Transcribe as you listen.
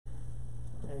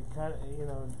kind of,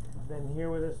 been here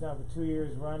with us now for 2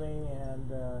 years running, and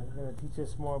going to teach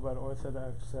us more about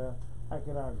Orthodox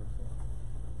iconography.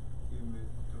 Give me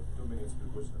 2 minutes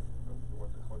because I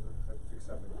want to have to fix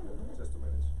something. Just 2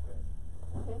 minutes. Okay.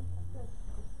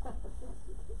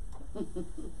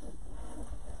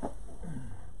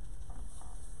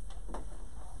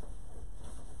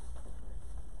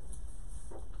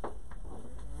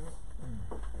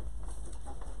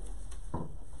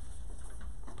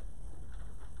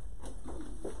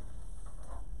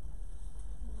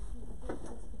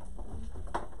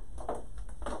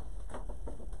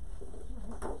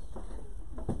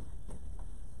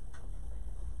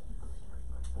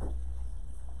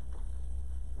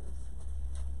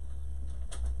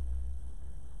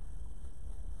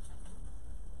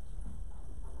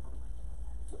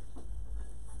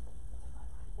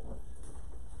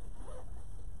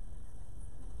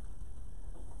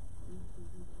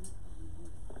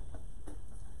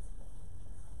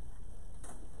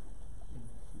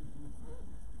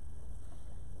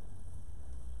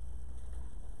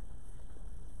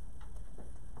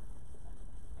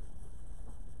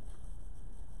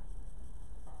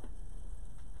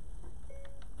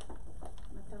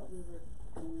 We were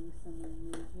going somewhere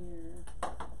near here.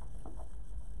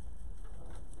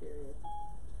 Period.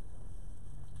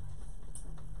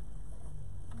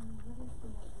 What is the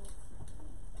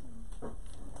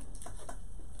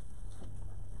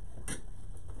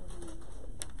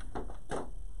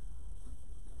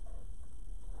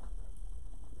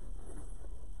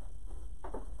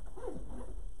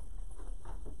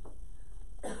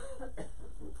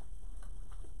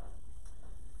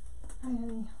Hi,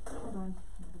 honey. Hold on.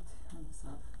 Turn this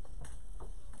off.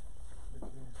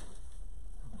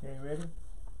 Okay, ready?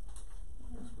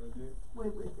 Yes, ready.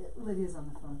 Wait, Lydia's on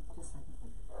the phone. Just a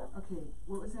second. Okay,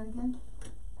 what was that again?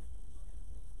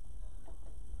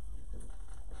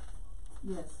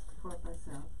 Yes, 4 by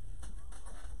south.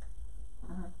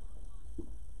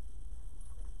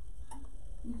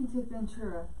 You can take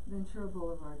Ventura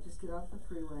Boulevard. Just get off the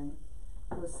freeway.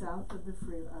 Go south of the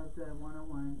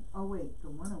 101. Oh wait, the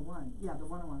 101. Yeah, the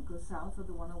 101. Go south of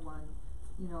the 101.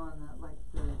 On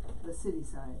the city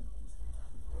side.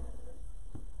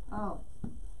 Oh,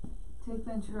 take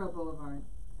Ventura Boulevard.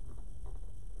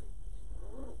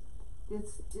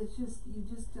 It's just you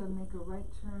make a right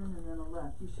turn and then a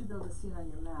left. You should be able to see it on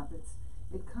your map.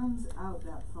 It comes out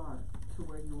that far to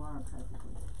where you are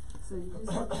practically. So you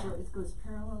just have to go. It goes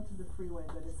parallel to the freeway,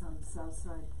 but it's on the south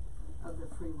side of the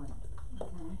freeway.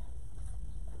 Okay.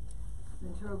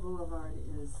 Ventura Boulevard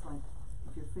is like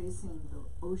if you're facing the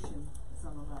ocean, it's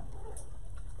on the left.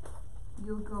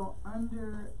 You'll go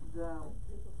under the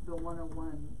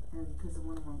 101, and because the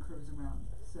 101 curves around,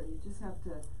 so you just have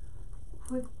to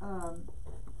put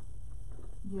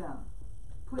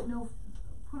put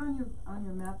on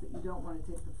your map that you don't want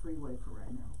to take the freeway for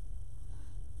right now.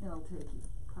 It'll take you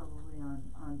probably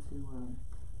onto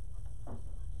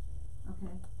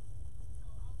okay.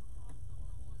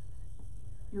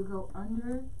 You'll go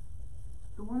under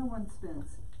the 101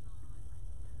 spins.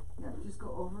 Yeah, just go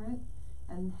over it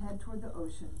and head toward the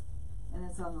ocean, and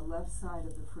it's on the left side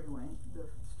of the freeway. The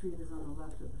street is on the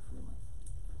left of the freeway.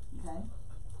 Okay?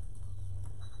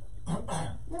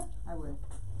 Yeah, I would.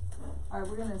 Alright,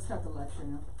 we're gonna start the lecture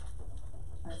now.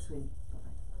 Alright, sweetie.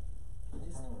 Bye-bye.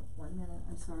 Just 1 minute,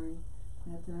 I'm sorry. I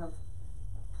have to have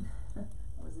I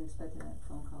wasn't expecting that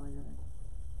phone call I got.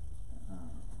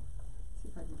 See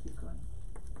if I can keep going.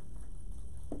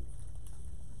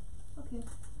 Okay.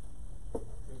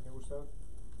 Can we start?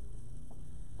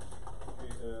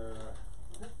 Okay,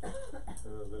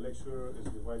 the lecture is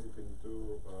divided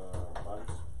into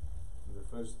parts. In the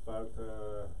first part,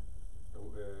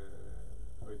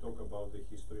 we talk about the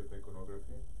history of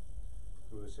iconography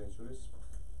through the centuries,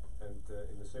 and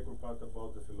in the second part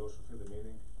about the philosophy, the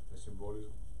meaning, the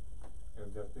symbolism,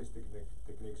 and the artistic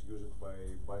techniques used by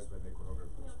Byzantine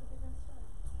iconographers.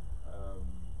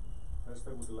 First, I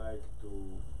would like to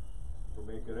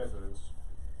make a reference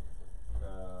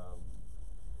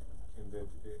in the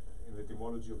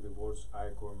etymology of the words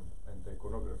icon and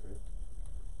iconography,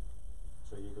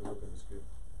 so you can look at the screen.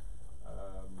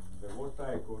 The word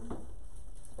icon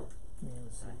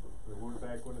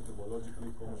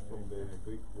etymologically comes from the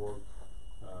Greek word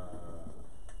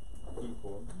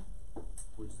ikon,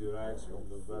 which derives from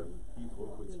the verb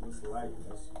ikon, which means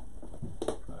likeness,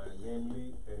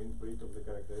 namely an imprint of the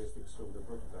characteristics of the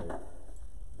prototype.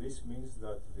 This means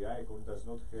that the icon does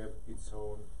not have its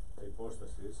own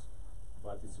hypostasis,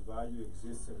 but its value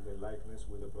exists in the likeness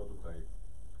with the prototype.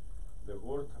 The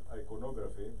word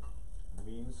iconography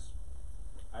means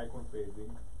icon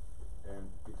painting, and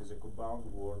it is a compound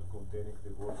word containing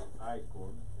the words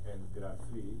icon and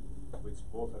graphi, which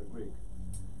both are Greek.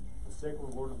 The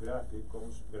second word graphi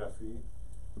comes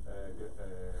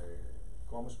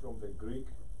from the Greek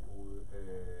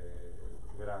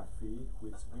graphi,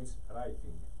 which means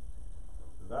writing.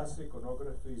 Thus,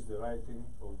 iconography is the writing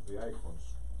of the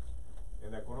icons.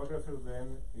 An iconographer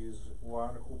then is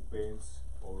one who paints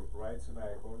or writes an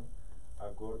icon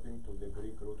according to the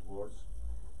Greek root words.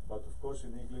 But of course,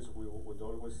 in English, we would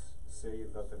always say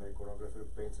that an iconographer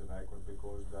paints an icon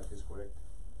because that is correct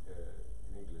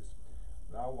in English.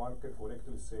 Now one can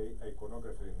correctly say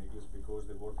iconographer in English because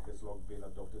the word has long been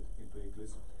adopted into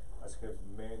English, as have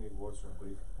many words of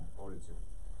Greek origin.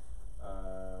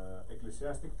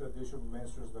 Ecclesiastic tradition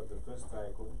mentions that the first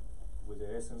icon, with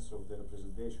the essence of the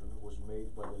representation, was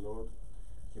made by the Lord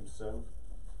himself,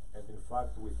 and in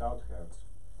fact without hands.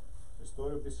 The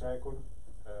story of this icon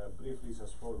briefly is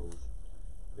as follows.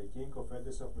 The king of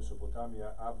Edessa of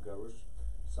Mesopotamia, Abgarus,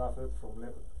 suffered from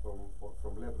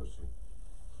leprosy.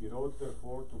 He wrote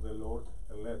therefore to the Lord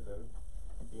a letter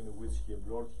in which he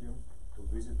implored him to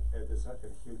visit Edessa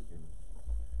and heal him.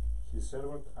 His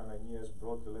servant Ananias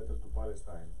brought the letter to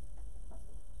Palestine.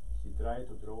 He tried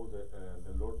to draw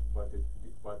the Lord, but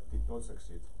did not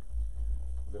succeed.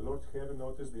 The Lord, having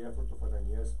noticed the effort of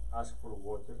Ananias, asked for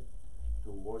water to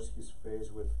wash his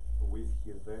face with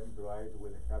he then dried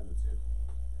with a handkerchief.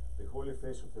 The holy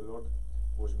face of the Lord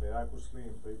was miraculously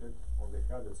imprinted on the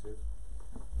handkerchief,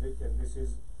 and this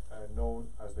is known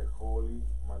as the holy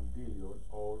mandilion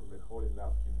or the holy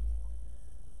napkin.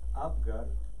 Abgar,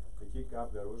 the king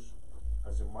Abgarus,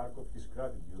 as a mark of his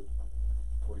gratitude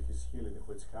for his healing,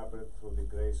 which happened through the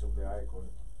grace of the icon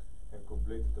and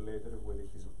completed later with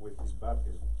his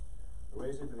baptism,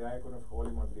 raised the icon of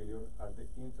holy mandilion at the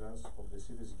entrance of the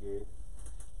city's gate,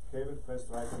 having first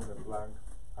written on the plank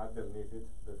underneath it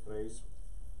the phrase,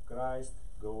 Christ,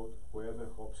 God, whoever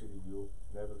hopes in you,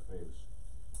 never fails.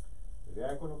 The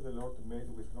icon of the Lord, made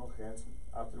with no hands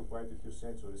after quite a few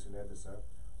centuries in Edessa,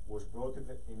 was brought in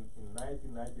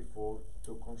 1994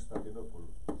 to Constantinople.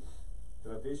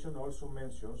 Tradition also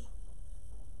mentions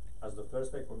as the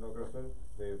first iconographer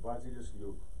the evangelist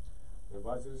Luke. The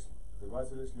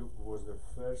evangelist Luke was the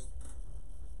first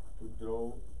to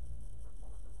draw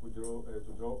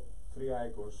three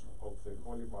icons of the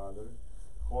Holy Mother,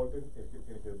 holding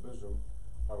in her bosom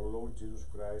our Lord Jesus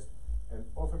Christ, and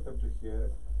offered them to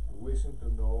her, wishing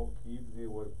to know if they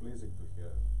were pleasing to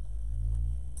her.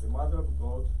 The Mother of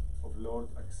God, of Lord,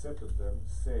 accepted them,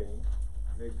 saying,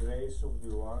 the grace of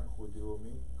the one who drew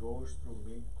me goes through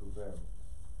me to them.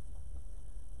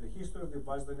 The history of the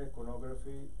Byzantine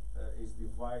iconography is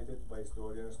divided by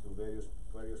historians to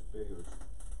various periods.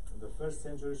 In the first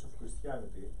centuries of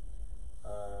Christianity,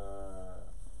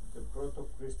 the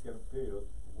proto-Christian period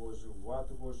was what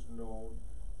was known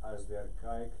as the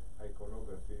archaic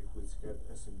iconography, which had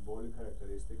a symbolic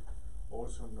characteristic,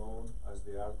 also known as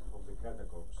the art of the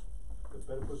catacombs. The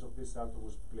purpose of this art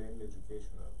was plainly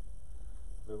educational.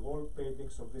 The wall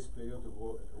paintings of this period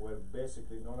were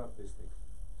basically non-artistic.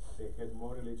 They had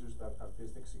more religious than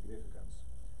artistic significance.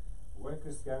 When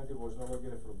Christianity was no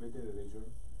longer a forbidden religion,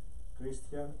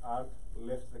 Christian art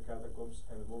left the catacombs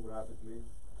and moved rapidly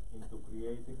into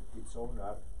creating its own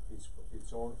art,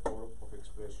 its own form of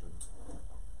expression.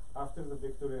 After the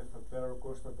victory of Emperor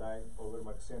Constantine over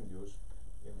Maxentius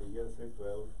in the year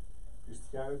 312,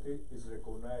 Christianity is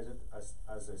recognized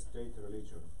as a state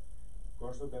religion.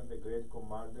 Constantine the Great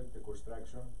commanded the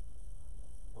construction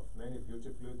of many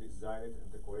beautifully designed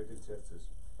and decorated churches.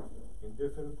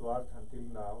 Indifferent to art until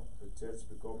now, the church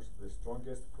becomes the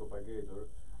strongest propagator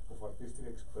of artistic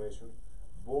expression,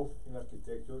 both in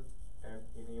architecture and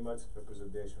in image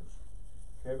representations.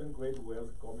 Having great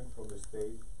wealth coming from the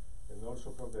state and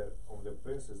also from the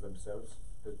princes themselves,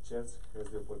 the church has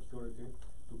the opportunity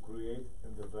to create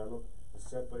and develop a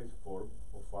separate form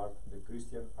of art, the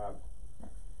Christian art.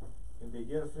 In the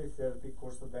year 330,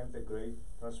 Constantine the Great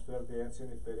transferred the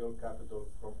ancient imperial capital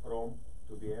from Rome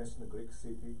to the ancient Greek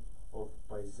city of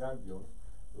Byzantium,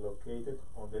 located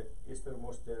on the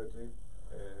easternmost territory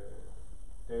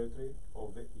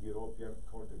of the European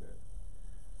continent.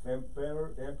 The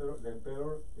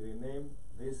emperor renamed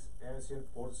this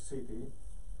ancient port city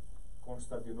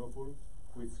Constantinople,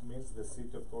 which means the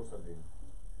city of Constantine.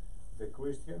 The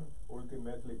Christian,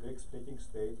 ultimately Greek-speaking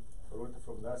state ruled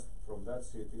from that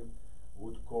city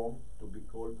would come to be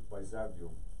called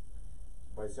Byzantium.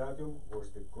 Byzantium was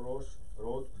the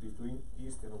crossroad between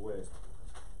East and West.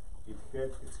 It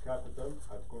had its capital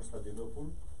at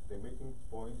Constantinople, the meeting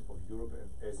point of Europe and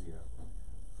Asia.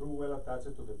 Though well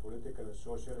attached to the political and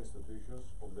social institutions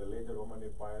of the later Roman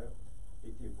Empire,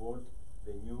 it evolved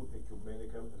the new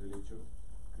ecumenical religion,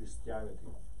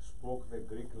 Christianity, spoke the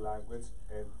Greek language,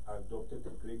 and adopted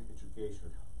Greek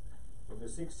education. In the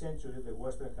 6th century, the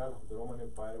western half of the Roman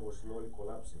Empire was slowly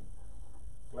collapsing.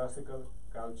 Classical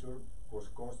culture was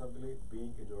constantly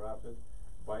being interrupted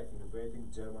by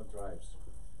invading German tribes.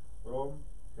 Rome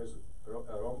had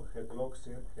long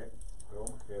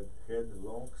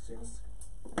since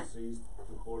ceased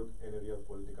to hold any real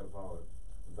political power.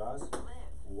 Thus,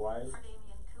 while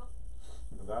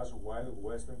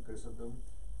Western Christendom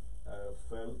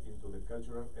fell into the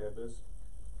cultural abyss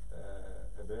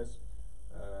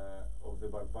of the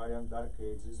barbarian Dark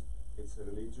Ages, its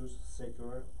religious,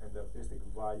 secular, and artistic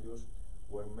values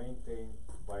were maintained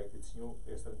by its new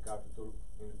eastern capital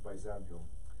in Byzantium.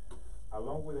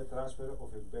 Along with the transfer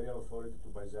of imperial authority to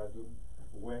Byzantium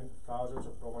went thousands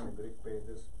of Roman and Greek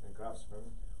painters and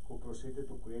craftsmen who proceeded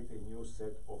to create a new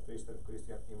set of Eastern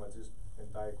Christian images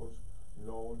and icons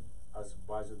known as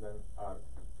Byzantine art.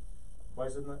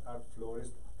 Byzantine art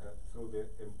flourished through the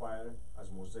empire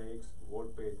as mosaics, wall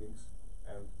paintings,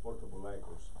 and portable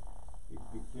icons. It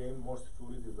became most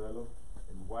fully developed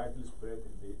and widely spread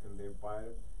in the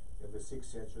empire in the 6th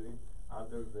century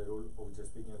under the rule of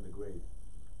Justinian the Great.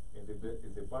 In the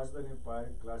Byzantine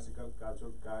Empire, classical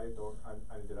culture carried on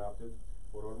uninterrupted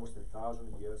for almost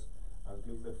 1,000 years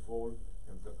until the fall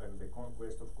and the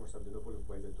conquest of Constantinople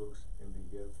by the Turks in the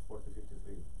year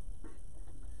 4053.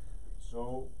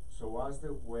 So as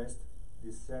the West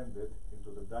descended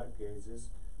into the Dark Ages,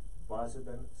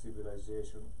 Byzantine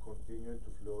civilization continued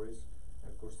to flourish,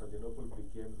 and Constantinople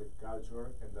became the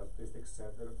cultural and artistic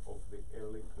center of the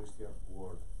early Christian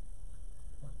world.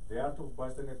 The art of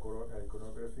Byzantine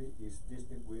iconography is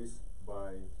distinguished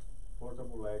by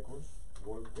portable icons,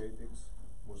 wall paintings,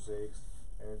 mosaics,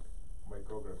 and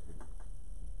micrography.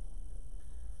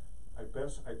 I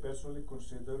personally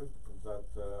consider that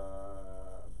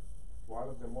one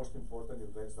of the most important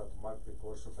events that marked the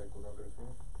course of iconography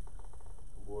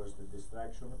was the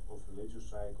destruction of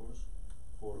religious icons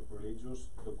for religious,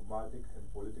 dogmatic,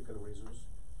 and political reasons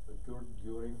occurred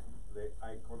during the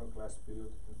iconoclast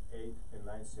period in 8th and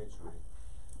 9th century.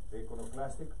 The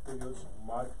iconoclastic periods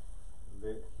mark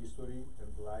the history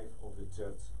and life of the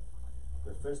church.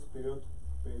 The first period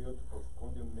of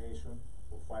condemnation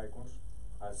of icons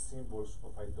as symbols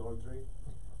of idolatry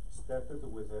started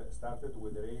with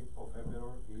the reign of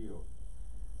Emperor Leo.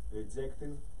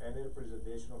 Rejecting any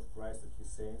representation of Christ and his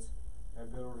saints,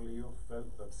 Emperor Leo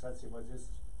felt that such images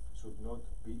should not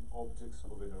be objects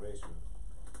of veneration.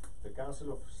 The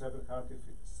Council of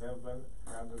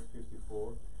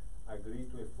 754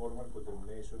 agreed to a formal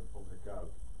condemnation of the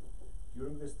cult.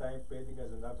 During this time, painting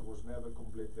as an art was never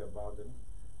completely abandoned,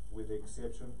 with the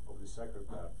exception of the sacred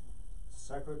art.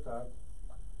 Sacred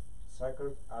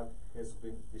art has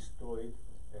been destroyed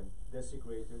and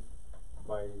desecrated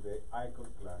by the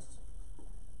iconoclasts.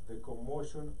 The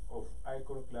commotion of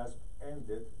iconoclasm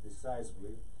ended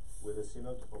decisively with the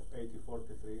Synod of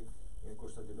 1843 in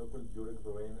Constantinople during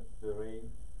the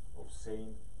reign of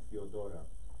Saint Theodoros.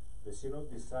 The Synod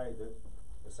decided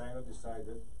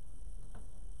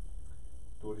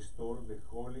to restore the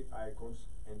holy icons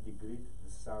and degrade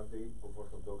the Sunday of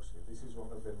Orthodoxy. This is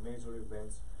one of the major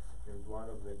events and one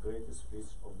of the greatest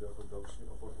feasts of the Orthodoxy,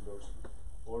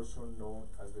 also known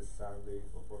as the Sunday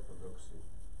of Orthodoxy.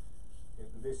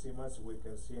 In this image, we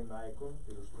can see an icon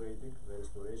illustrating the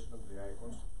restoration of the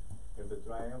icons and the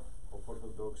triumph of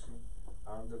Orthodoxy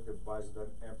under the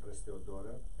Byzantine Empress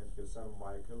Theodora and her son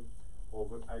Michael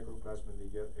over iconoclasm in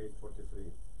the year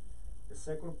 843. The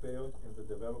second period in the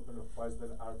development of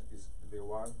Byzantine art is the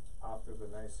one after the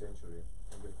 9th century.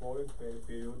 In the following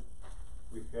period,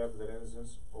 we have the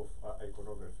renaissance of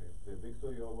iconography. The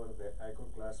victory over the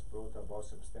iconoclasts brought about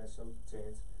substantial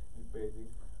change in painting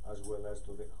as well as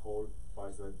to the whole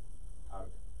Byzantine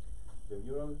art. The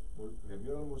mural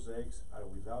mosaics are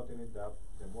without any doubt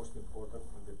the most important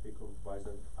in the peak of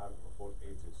Byzantine art of all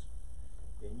ages.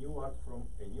 A new art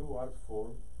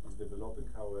form is developing,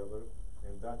 however,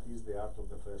 and that is the art of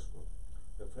the fresco.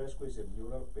 The fresco is a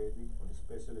mural painting on a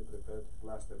specially prepared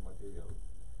plaster material.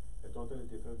 A totally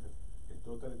different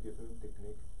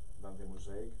technique than the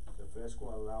mosaic, the fresco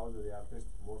allowed the artist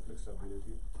more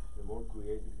flexibility and more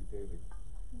creative detailing.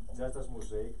 Just as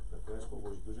mosaic, the fresco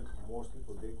was used mostly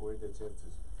to decorate the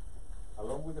churches.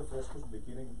 Along with the frescoes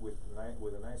beginning with the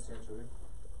 9th century,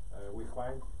 we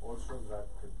find also that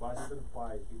the Byzantine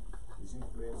piety is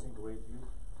influencing greatly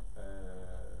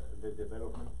the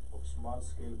development of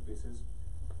small-scale pieces,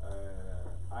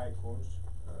 icons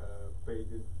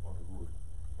painted on wood.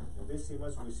 In this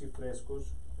image, we see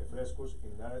frescoes in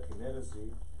LSD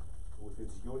with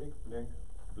its unique length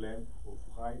blend of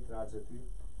high tragedy,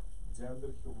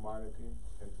 gentle humanity,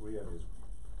 and realism.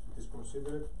 It is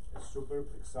considered a superb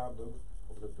example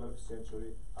of the 12th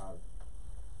century art.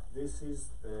 This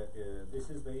is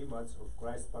the image of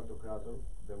Christ Pantocrator,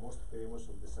 the most famous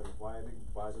of the surviving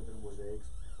Byzantine mosaics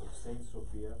of Saint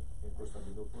Sophia in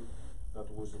Constantinople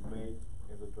that was made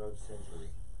in the 12th century.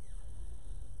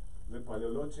 The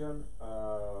Paleologian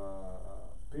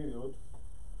period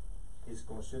is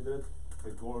considered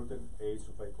the golden age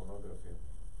of iconography.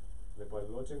 The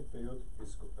Paleologian period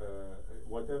is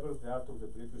whatever the art of the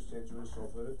previous centuries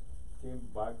offered came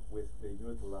back with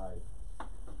renewed life.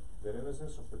 The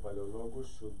renaissance of the Paleologus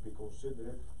should be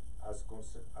considered as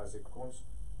a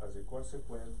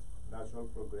consequent natural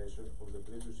progression of the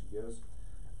previous years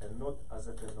and not as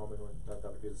a phenomenon that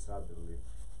appeared suddenly.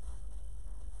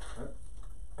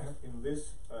 In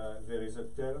this, there is a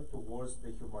turn towards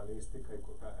the humanistic.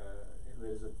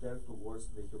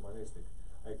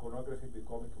 Iconography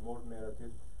becoming more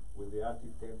narrative, with the art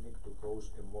intending to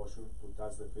cause emotion, to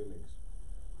touch the feelings.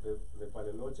 The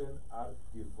Paleologian art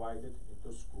divided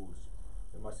into schools,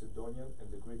 the Macedonian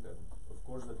and the Cretan. Of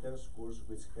course, the 10 schools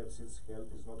which Hersites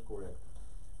held is not correct.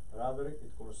 Rather,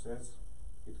 it concerns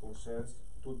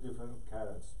two different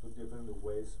currents, two different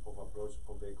ways of approach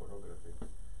of the iconography.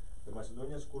 The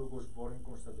Macedonian school was born in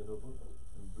Constantinople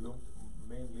and bloomed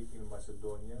mainly in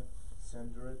Macedonia,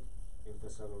 centered in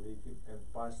Thessaloniki, and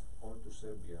passed on to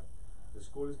Serbia. The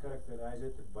school is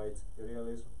characterized by its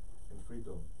realism and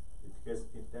freedom. It has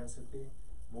intensity,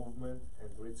 movement, and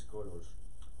rich colors.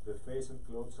 The face and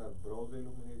clothes are broadly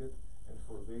illuminated, and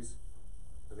for this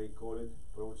they call it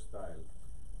broad style.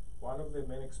 One of the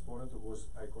main exponents was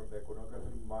the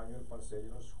iconographer Manuel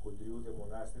Pansellinos, who drew the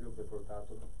monastery of the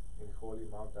Protaton in Holy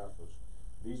Mount Athos.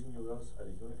 These murals are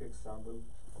a unique example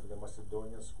of the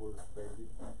Macedonian school of painting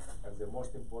and the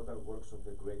most important works of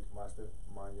the great master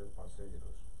Manuel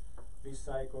Pansellinos. This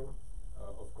icon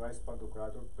of Christ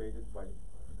Pantocrator, painted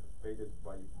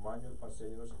by Manuel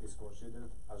Pansellinos, is considered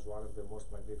as one of the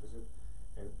most magnificent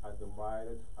and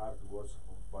admired artworks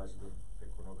of Byzantine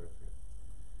iconography.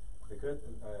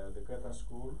 The Cretan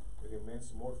school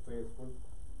remains more faithful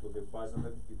to the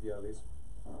Byzantine idealism.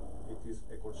 It is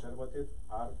a conservative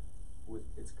art with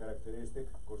its characteristic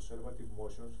conservative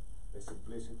motions, a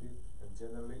simplicity, and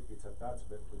generally its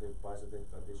attachment to the Byzantine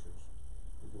traditions.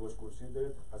 It was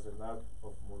considered as an art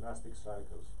of monastic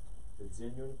cycles. The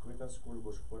genuine Cretan school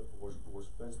was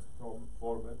first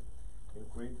formed in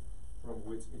Crete, from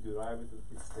which it derived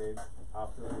its name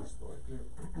after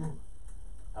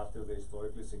the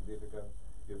historically significant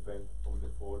event of the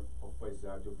fall of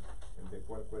Byzantium and the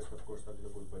conquest of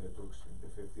Constantinople by the Turks in the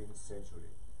 15th century.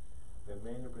 The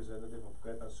main representative of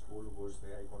Cretan school was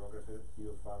the iconographer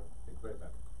Theodoros the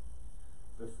Cretan.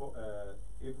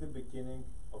 If the beginning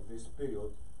of this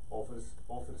period offers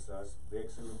us the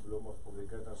excellent bloom of the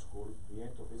Cretan school, the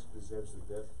end of this preserves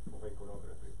the death of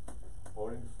iconography,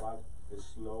 or in fact the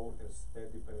slow and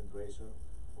steady penetration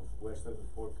of Western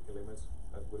folk elements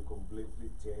that will completely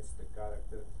change the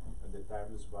character and the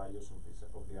timeless values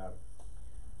of the art.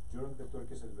 During the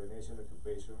Turkish and Venetian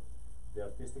occupation, the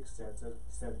artistic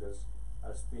centers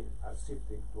are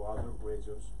shifting to other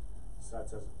regions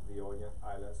such as the Ionian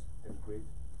Islands and Crete,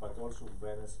 but also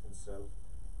Venice itself,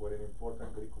 where an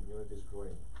important Greek community is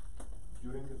growing.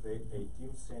 During the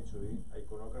 18th century,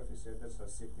 iconography centers are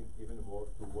shifting even more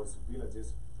towards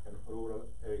villages and rural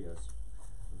areas.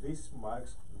 This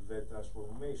marks the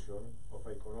transformation of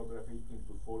iconography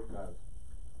into folk art.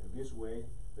 In this way,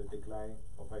 the decline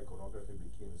of iconography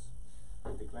begins.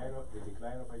 The decline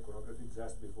of iconography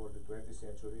just before the 20th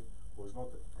century was not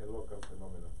a local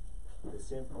phenomenon. The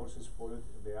same causes followed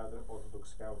in the other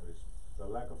Orthodox countries. The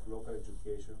lack of local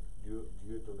education due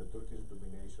to the Turkish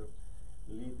domination,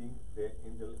 leading the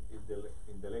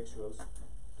intellectuals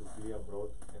to flee abroad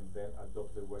and then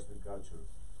adopt the Western culture.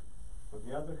 On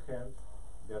the other hand,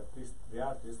 the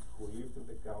artists who lived in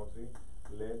the country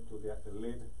led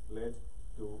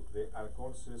to the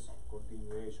unconscious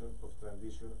continuation of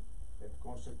tradition and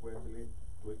consequently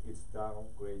to its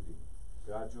downgrading.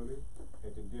 Gradually,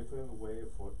 and in different way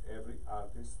for every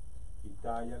artist,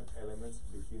 Italian elements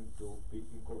begin to be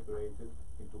incorporated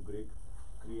into Greek,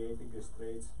 creating a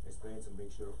strange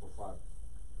mixture of art.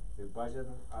 The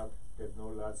Byzantine art had no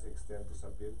large extent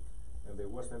disappeared, and the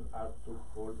Western art took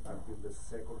hold until the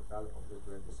second half of the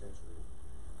 20th century.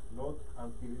 Not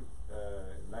until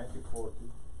 1940,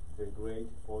 the great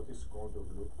Fotis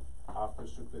Kontoglou, after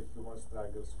superhuman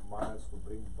struggles, managed to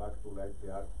bring back to life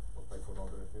the art of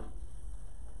iconography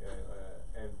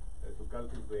and to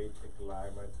cultivate a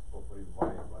climate of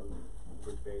revival,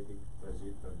 perpetuating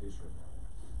Brazilian tradition.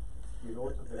 He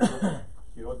wrote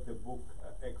he wrote the book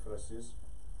Ekphrasis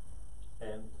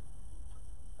and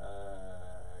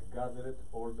gathered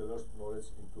all the lost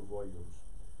knowledge in 2 volumes.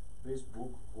 This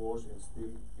book was and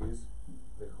still is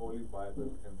the Holy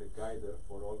Bible and the guide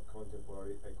for all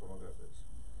contemporary iconographers.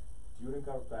 During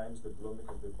our times, the blooming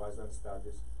of the Byzantine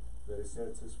studies, the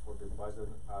researches for the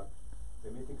Byzantine art,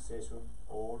 the meeting session,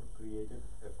 all created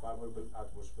a favorable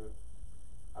atmosphere.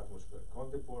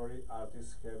 Contemporary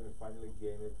artists, having finally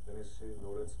gained the necessary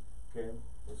knowledge, can,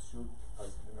 and should,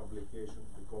 as an obligation,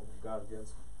 become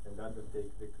guardians and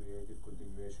undertake the creative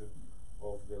continuation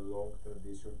of the long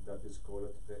tradition that is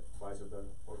called the Byzantine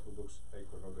Orthodox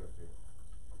iconography.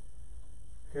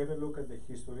 Have a look at the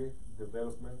history,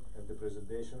 development, and the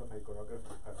presentation of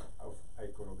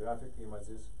iconographic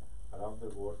images around the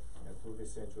world and through the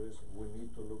centuries. We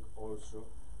need to look also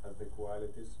at the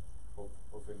qualities of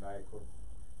an icon,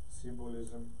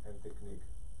 symbolism, and technique.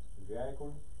 The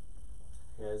icon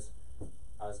has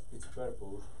as its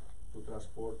purpose to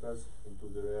transport us into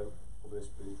the realm of the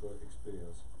spiritual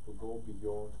experience, to go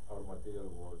beyond our material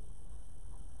world,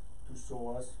 to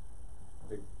show us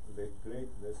the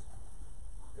greatness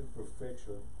and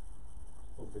perfection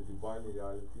of the divine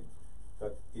reality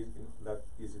that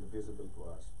is invisible to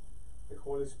us. The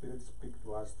Holy Spirit speaks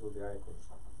to us through the icons.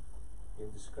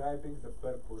 In describing the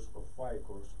purpose of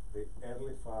icons, the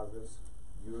early fathers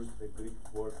used the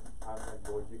Greek word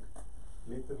anagogic,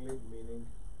 literally meaning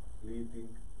leading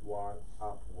one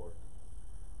upward.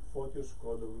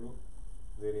 Theodoros,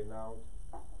 the renowned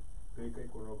Greek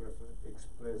iconographer,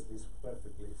 expressed this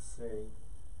perfectly, saying,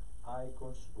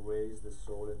 "Icons raise the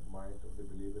soul and mind of the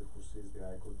believer who sees the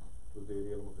icon to the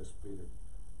realm of the spirit,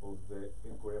 of the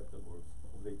incorruptible,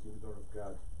 of the kingdom of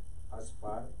God, as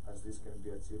far as this can be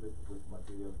achieved with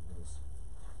material means."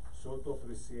 So to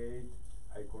appreciate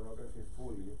iconography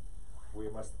fully, we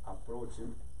must approach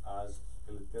it as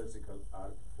a liturgical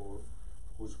art form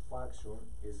whose function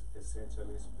is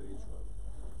essentially spiritual.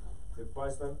 The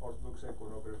Byzantine Orthodox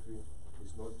iconography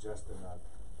is not just an art,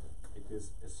 it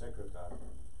is a sacred art.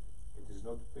 It is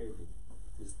not painting,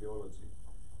 it is theology.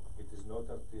 It is not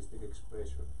artistic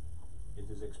expression, it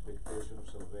is expectation of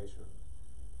salvation.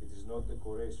 It is not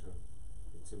decoration,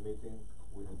 it's a meeting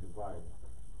with the divine.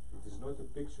 It is not a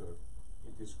picture,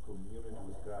 it is communion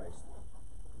with Christ.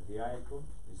 The icon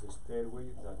is a stairway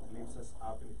that lifts us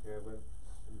up in heaven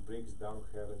and brings down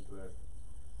heaven to earth.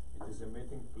 It is a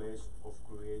meeting place of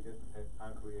created and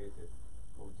uncreated,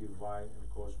 of divine and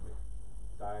cosmic.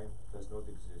 Time does not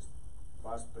exist.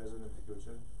 Past, present, and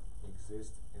future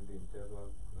exist in the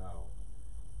eternal now.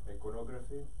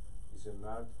 Iconography is an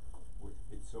art with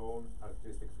its own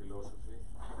artistic philosophy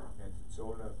and its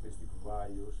own artistic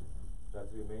values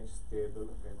that remain stable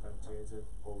and unchanged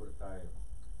over time.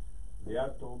 The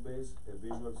art obeys a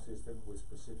visual system with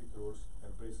specific rules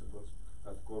and principles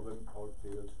that govern all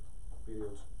periods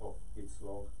of its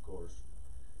long course.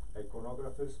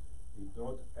 Iconographers did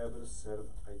not ever serve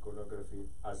iconography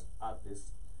as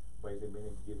artists by the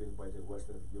meaning given by the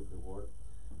Western view of the world,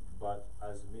 but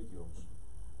as mediums.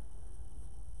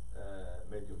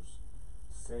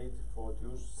 Saint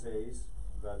Theodoros says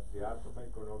that the art of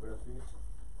iconography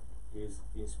is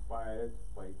inspired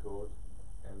by God,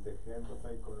 and the hand of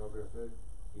iconographer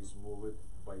is moved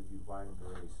by divine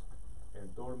grace,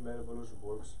 and all marvelous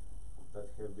works that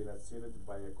have been achieved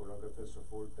by iconographers of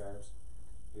all times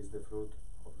is the fruit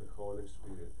of the Holy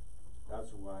Spirit.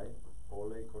 That's why all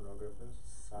iconographers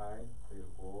sign their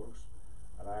works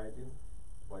writing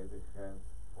by the hand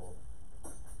of.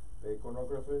 The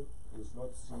iconographer is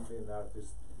not simply an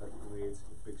artist that creates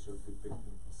a picture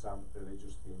depicting some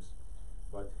religious themes,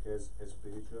 but has a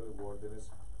spiritual worthiness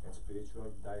and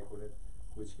spiritual diaconate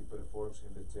which he performs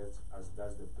in the church as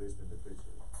does the priest and the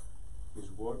preacher.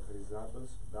 His work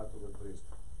resembles that of a priest.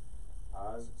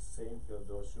 As Saint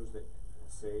Theodoros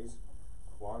says,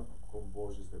 one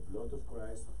composes the blood of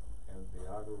Christ and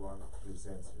the other one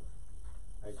presents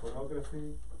it.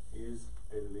 Iconography is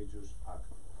a religious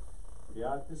act. The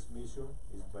artist's mission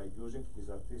is by using his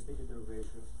artistic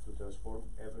intervention to transform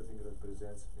everything that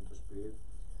presents into spirit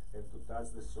and to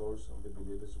touch the souls of the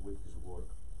believers with his work.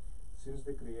 Since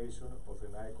the creation of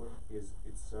an icon is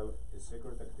itself a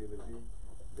sacred activity,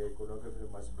 the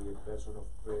iconographer must be a person of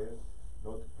prayer,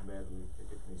 not merely a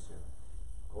technician.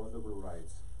 Papadopoulos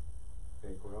writes, "The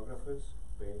iconographers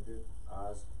painted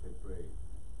as they prayed."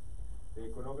 The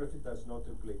iconography does not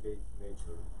replicate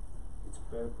nature. Its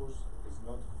purpose is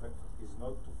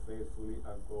not to faithfully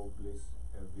accomplish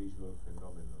a visual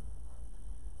phenomenon.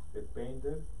 The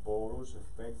painter borrows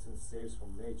effects and shapes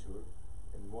from nature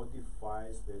and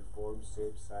modifies their form,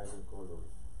 shape, size, and color.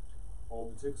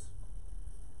 Objects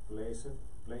placed in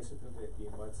the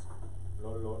image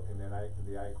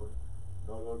in the icon,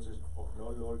 no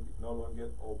longer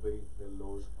obey the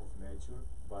laws of nature,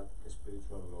 but a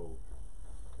spiritual law.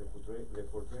 The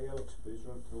portrayal of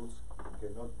spiritual truths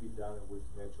cannot be done with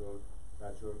natural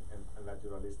and a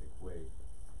naturalistic way.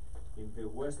 In the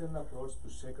Western approach to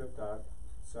sacred art,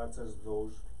 such as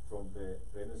those from the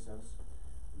Renaissance,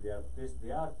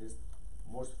 the artist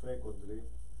most frequently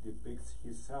depicts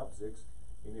his subjects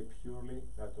in a purely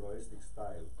naturalistic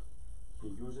style. He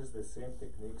uses the same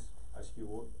techniques as he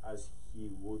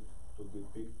would to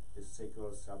depict a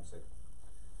secular subject.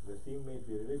 The theme may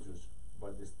be religious,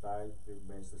 but the style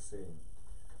remains the same.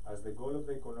 As the goal of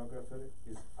the iconographer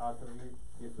is utterly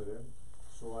different,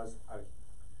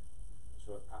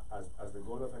 as the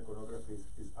goal of iconography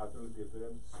is utterly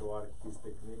different, so are his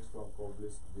techniques to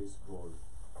accomplish this goal.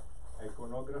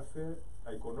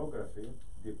 Iconography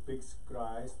depicts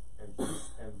Christ and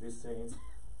these saints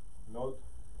not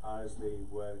as they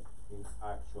were in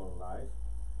actual life,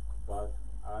 but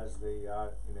as they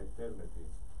are in eternity.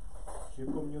 He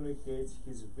communicates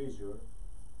his vision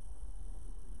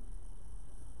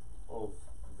of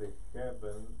the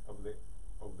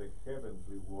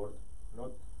heavenly world.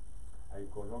 Not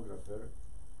iconographer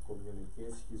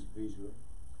communicates his vision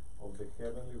of the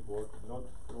heavenly world not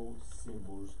through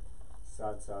symbols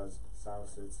such as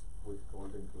sunsets with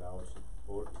golden clouds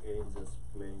or angels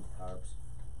playing harps,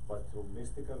 but through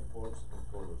mystical forms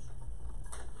and colors.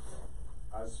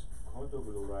 As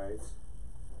Papadopoulos writes,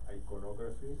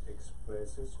 iconography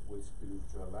expresses with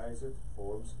spiritualized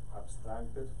forms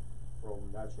abstracted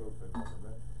from natural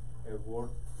phenomena a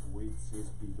world which is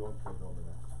beyond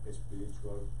phenomena, a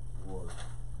spiritual world.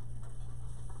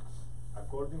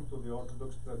 According to the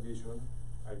Orthodox tradition,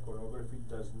 iconography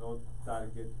does not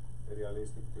target a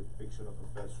realistic depiction of a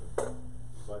person,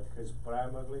 but has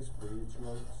primarily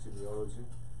spiritual semiology,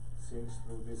 since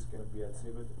through this can be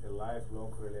achieved a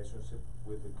lifelong relationship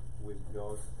with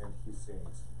God and His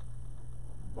saints.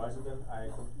 Byzantine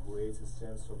icon creates a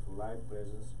sense of live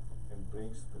presence and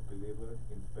brings the believer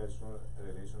in personal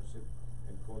relationship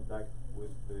and contact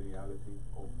with the reality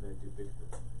of the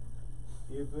depicted.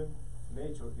 Even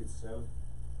nature itself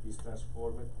is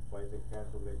transformed by the hand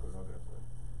of the iconographer.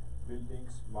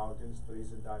 Buildings, mountains,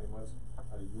 trees, and animals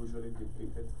are usually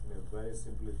depicted in a very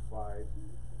simplified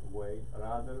way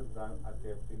rather than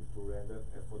attempting to render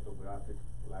a photographic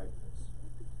likeness.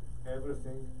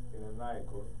 Everything in an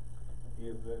icon,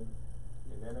 even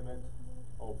inanimate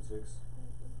objects,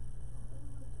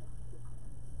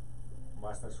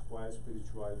 must acquire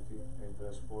spirituality and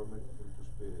transform it into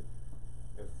spirit.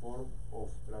 A form of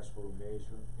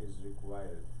transformation is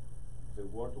required. The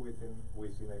world within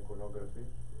iconography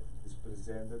is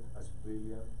presented as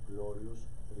brilliant, glorious,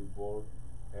 reborn,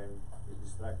 and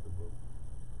indestructible.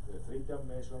 The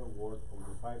three-dimensional world of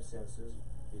the five senses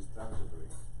is transitory.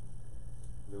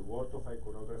 The world of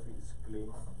iconography is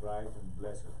clean, bright, and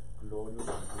blessed, glorious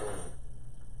and glowing.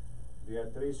 The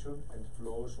attrition and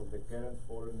flaws of the current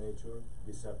fallen nature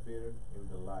disappear in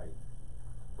the light.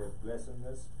 The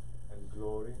blessedness and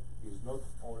glory is not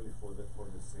only for the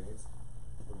saints.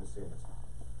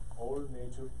 All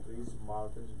nature, trees,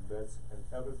 mountains, birds, and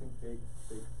everything take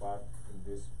part in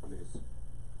this bliss.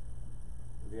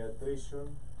 The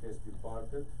attrition has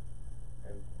departed,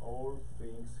 and all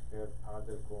things have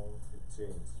undergone a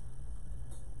change.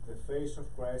 The face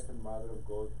of Christ and Mother of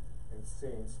God and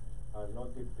saints are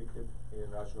not depicted in a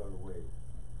natural way.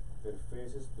 Their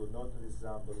faces do not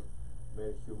resemble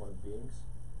mere human beings,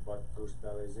 but through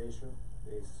stylization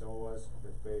they show us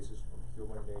the faces of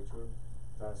human nature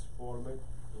transformed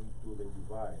into the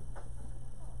divine.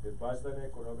 The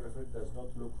Byzantine iconographer does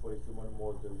not look for a human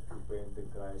model to paint the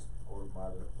Christ or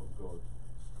Mother of God.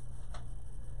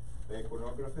 The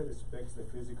iconographer respects the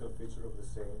physical feature of the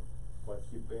saint, but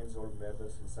he paints all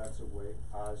matters in such a way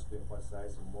as to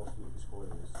emphasize mostly his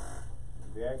holiness.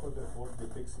 The icon therefore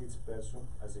depicts each person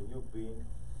as a new being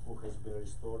who has been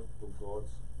restored to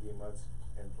God's image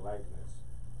and likeness.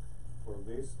 For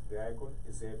this, the icon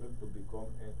is able to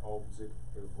become an object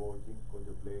evoking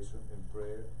contemplation and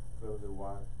prayer from the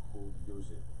one who views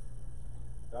it.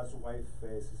 That's why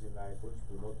faces in icons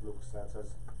do not look such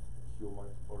as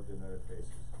human ordinary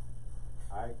faces.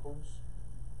 Icons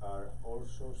are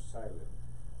also silent.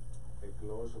 A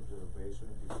close observation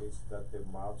indicates that the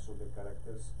mouths of the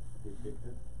characters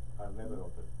depicted are never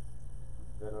open.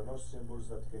 There are no symbols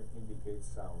that can indicate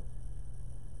sound.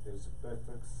 There is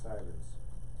perfect silence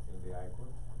in the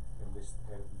icon, and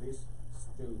this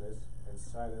stillness and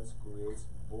silence creates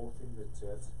both in the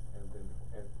church and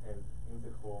in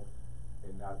the home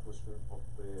an atmosphere of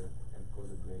prayer and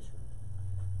contemplation.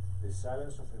 The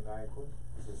silence of an icon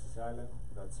is a silence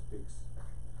that speaks.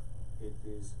 it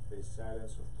is the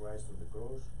silence of Christ on the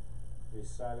cross, the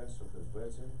silence of the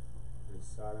Virgin, the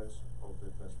silence of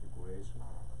the Transfiguration,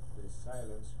 the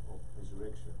silence of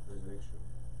resurrection.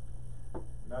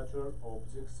 Natural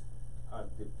objects are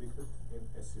depicted in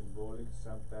a symbolic,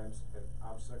 sometimes an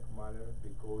abstract manner,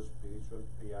 because spiritual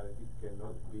reality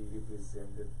cannot be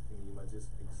represented in images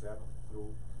except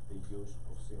through the use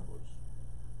of symbols.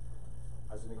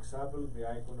 As an example, the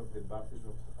icon of the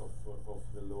baptism of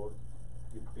the Lord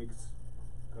depicts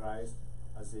Christ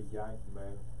as a young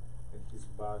man, and his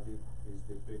body is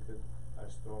depicted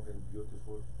as strong and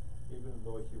beautiful, even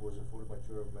though he was a full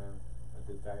mature man at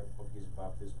the time of his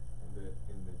baptism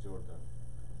in the Jordan.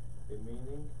 The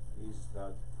meaning is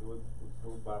that through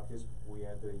baptism we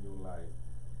enter a new life.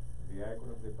 The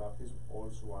icon of the baptism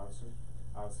also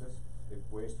answers the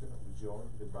question of John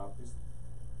the Baptist.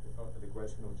 The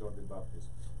question of John the Baptist: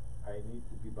 I need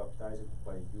to be baptized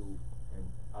by you, and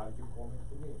are you coming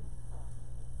to me?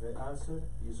 The answer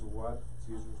is what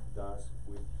Jesus does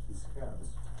with his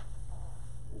hands.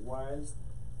 Whilst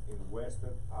in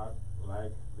Western art,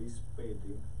 like this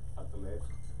painting at the left,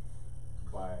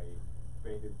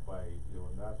 painted by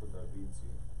Leonardo da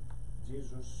Vinci,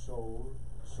 Jesus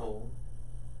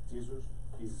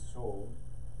is shown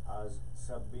as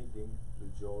submitting to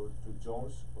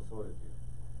John's authority.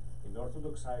 In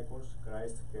Orthodox icons,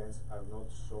 Christ's hands are not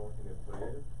shown in a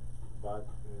prayer, but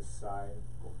in a sign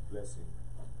of blessing.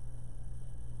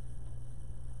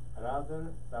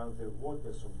 Rather than the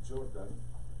waters of Jordan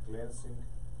cleansing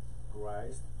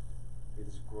Christ, it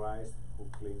is Christ who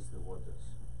cleans the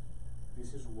waters.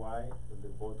 This is why in the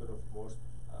bottom of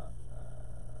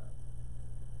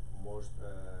most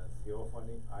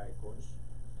theophany icons,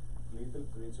 little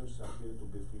creatures appear to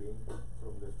be fleeing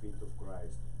from the feet of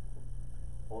Christ.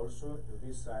 Also, in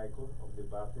this icon of the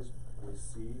baptism, we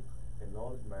see an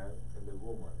old man and a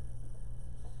woman.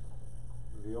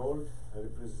 The old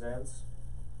represents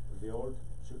the old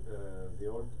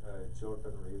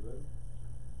Jordan River,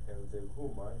 and the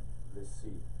woman the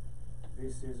sea.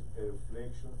 This is a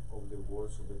reflection of the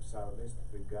words of the psalmist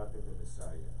regarding the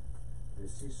Messiah. The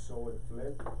sea saw and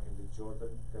fled, and the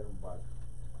Jordan turned back.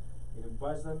 In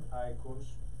Byzantine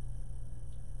icons,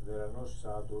 there are no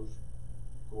shadows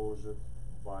caused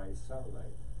by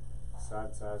sunlight,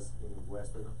 such as in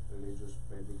Western religious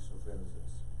paintings of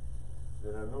Renaissance.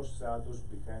 There are no shadows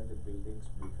behind the buildings,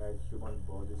 behind human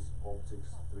bodies,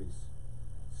 objects, trees.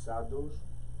 Shadows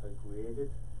are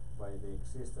created by the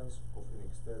existence of an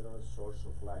external source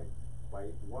of light.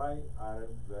 Why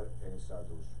aren't there any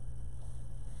shadows?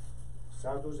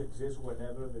 Shadows exist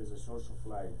whenever there is a source of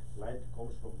light. Light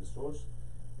comes from the source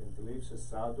and leaves a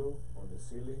shadow on the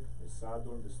ceiling, a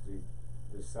shadow on the street,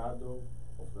 the shadow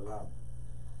of the lamp.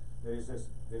 There is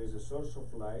a source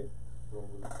of light from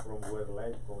where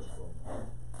light comes from.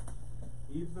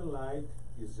 If the light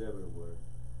is everywhere,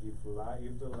 if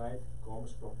the light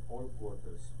comes from all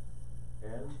quarters,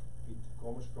 and it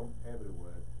comes from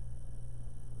everywhere,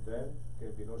 there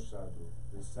can be no shadow.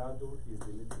 The shadow is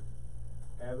deleted.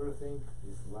 Everything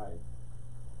is light.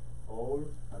 All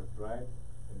are bright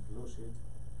and lucid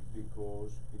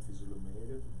because it is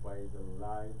illuminated by the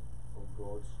light of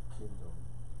God's kingdom.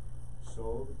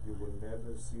 So you will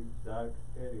never see dark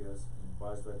areas in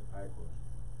Byzantine icons.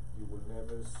 You will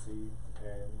never see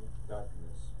any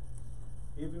darkness.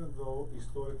 Even though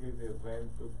historically the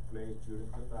event took place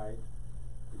during the night,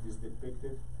 it is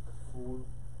depicted full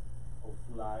of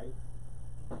light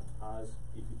as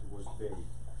if it was day.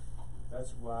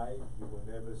 That's why you will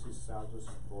never see shadows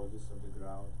of bodies on the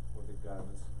ground, on the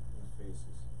garments and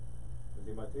faces. In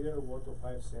the material world of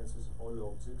five senses, all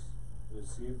objects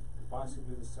receive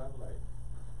passively the sunlight.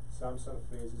 Some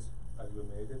surfaces are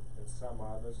illuminated and some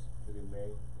others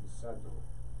remain in shadow.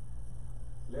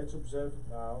 Let's observe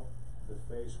now the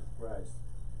face of Christ.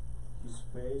 His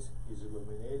face is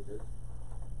illuminated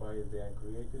by the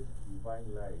uncreated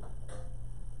divine light.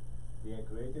 The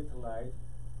uncreated light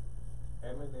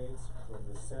emanates from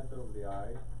the center of the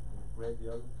eye in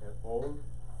radial and all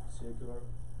circular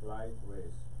light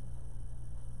rays.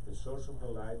 The source of the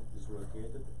light is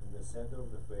located in the center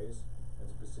of the face and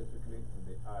specifically in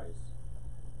the eyes.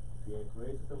 The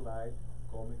uncreated light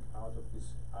coming out of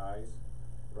his eyes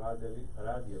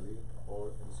radially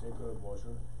or in circular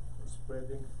motion and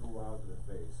spreading throughout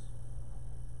the face.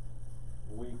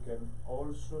 We can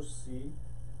also see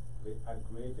the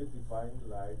uncreated divine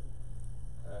light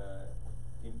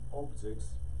in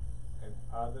objects and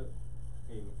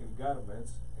in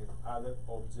garments and other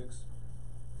objects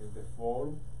in the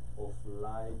form of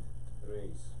light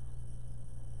rays.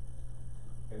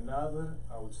 Another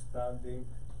outstanding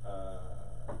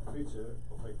feature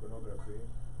of iconography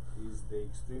is the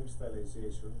extreme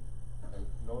stylization and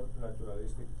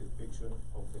non-naturalistic depiction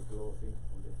of the clothing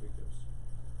of the figures.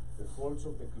 The folds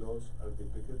of the clothes are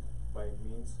depicted by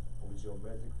means of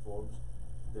geometric forms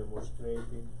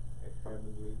demonstrating a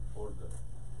heavenly order.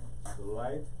 The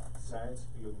light shines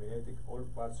illuminating all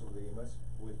parts of the image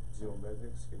with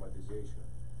geometric schematization.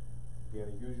 The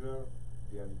unusual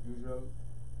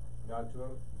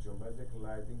natural geometric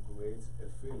lighting creates a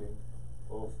feeling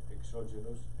of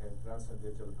exogenous and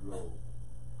transcendental glow.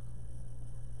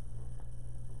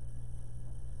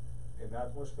 An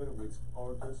atmosphere which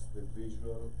orders the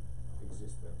visual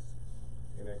existence.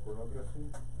 In iconography,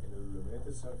 an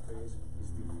illuminated surface is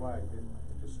divided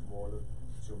into smaller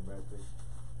geometric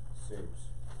shapes.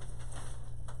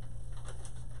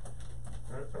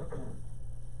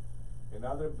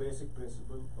 Another basic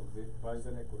principle of the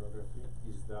Byzantine iconography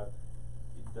is that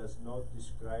it does not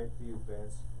describe the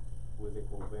events with a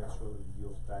conventional view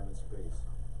of time and space.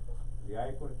 The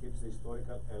icon keeps the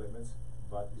historical elements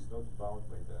but is not bound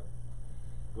by them.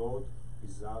 God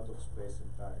is out of space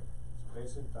and time.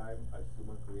 Space and time are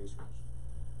human creations.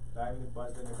 Time in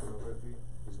Byzantine iconography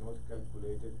is not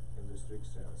calculated in the strict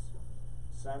sense.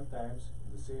 Sometimes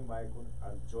in the same icon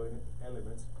are joined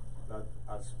elements that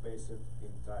are spaced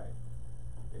in time.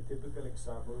 A typical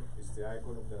example is the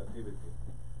icon of the Nativity.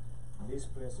 This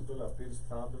principle appears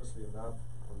thunderously enough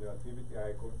on the Nativity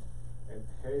icon and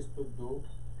has to do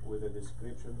with the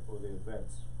description of the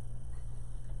events.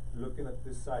 Looking at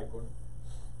this icon,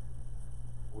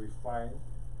 we find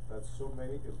that so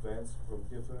many events from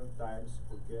different times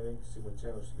occurring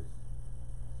simultaneously.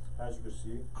 As you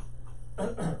see,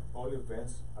 all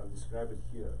events are described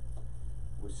here.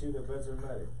 We see the Virgin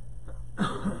Mary,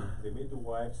 the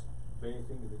midwives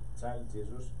bathing the child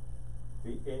Jesus,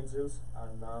 the angels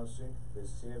announcing the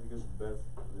Savior's birth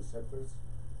to the shepherds,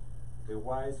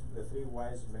 the three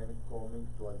wise men coming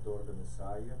to adore the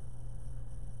Messiah,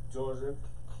 Joseph,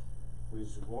 who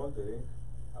is wondering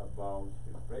about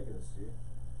her pregnancy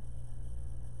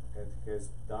and has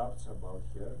doubts about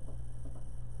her,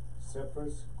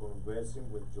 shepherds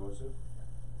conversing with Joseph.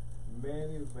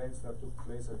 Many events that took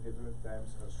place at different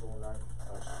times are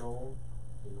shown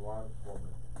in one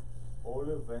moment. All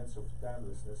events of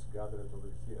timelessness gathered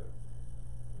over here.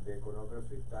 In the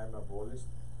iconography, time abolished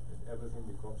and everything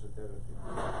becomes eternity.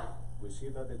 We see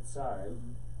that the child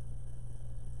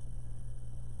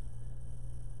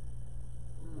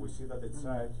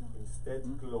instead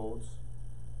clothes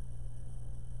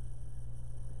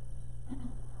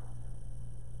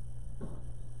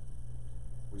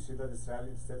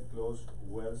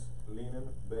wears linen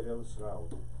burial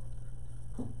shroud.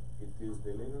 It is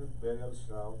the linen burial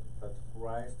shroud that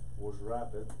Christ was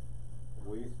wrapped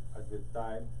with at the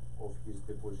time of his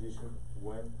deposition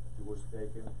when he was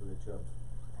taken to the tomb.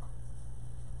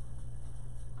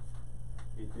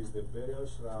 It is the burial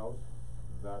shroud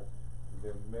that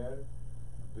the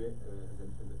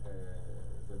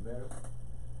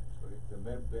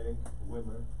mare-bearing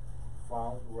women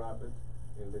found wrapped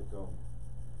in the tomb.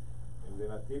 In the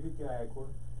Nativity icon,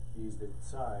 he is the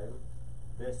child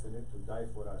destined to die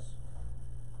for us.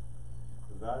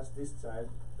 Thus, this child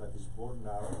that is born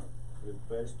now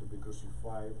prepares to be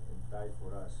crucified and die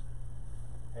for us.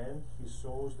 And he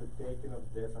shows the taking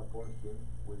of death upon him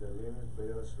with the linen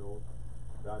burial shroud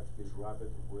that he is wrapped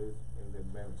with in the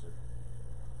manger.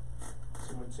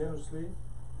 Simultaneously,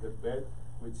 the bed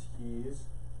which he is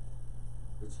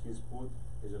put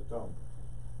is a tomb.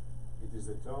 It is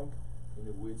the tomb in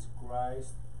which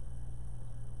Christ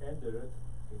entered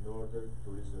in order to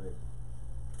resurrect.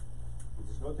 It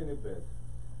is not any bed.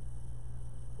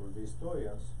 For the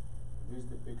historians, this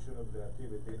depiction of the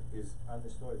Nativity is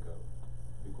unhistorical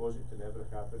because it never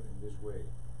happened in this way.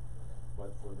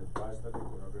 But for the Byzantine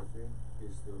iconography, it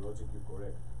is theologically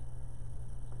correct.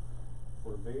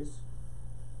 For this,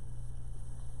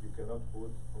 you cannot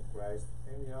put on Christ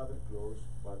any other clothes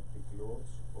but the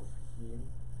clothes of him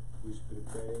who is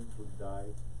preparing to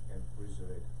die and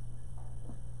resurrect.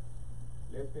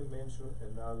 Let me mention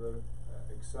another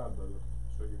example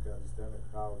so you can understand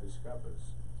how this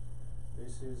happens.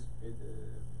 This is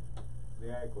the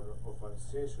icon of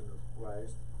Annunciation of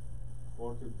Christ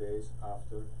 40 days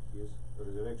after his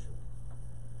resurrection.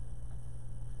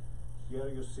 Here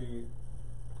you see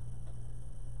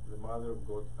the Mother of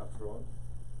God up front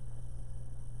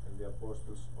and the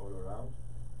apostles all around.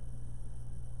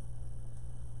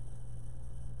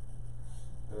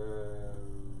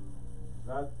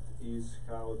 That is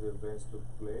how the events took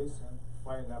place, and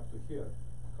fine up to here.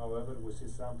 However, we see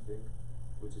something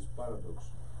which is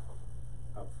paradox.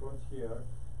 Up front here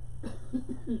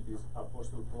is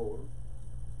Apostle Paul,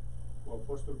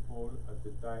 Apostle Paul at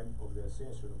the time of the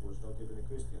ascension was not even a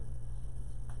Christian.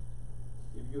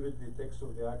 If you read the text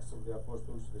of the Acts of the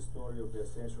Apostles, the story of the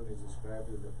ascension is described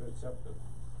in the first chapter.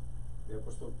 The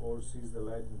Apostle Paul sees the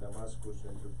light in Damascus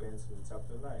and repents in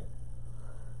chapter 9.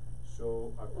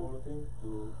 So, according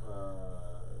to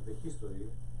the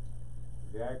history,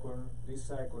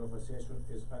 this icon of ascension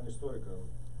is unhistorical,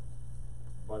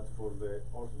 but for the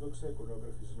Orthodox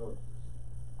iconography is not.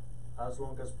 As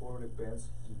long as Paul repents,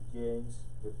 he gains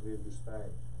the previous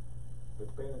time. The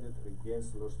penitent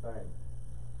regains lost time.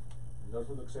 In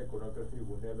Orthodox iconography,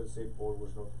 we never say Paul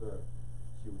was not there.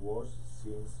 He was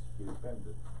since he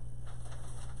repented.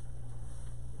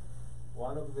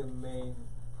 One of the main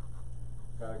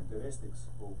characteristics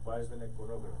of Byzantine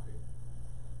iconography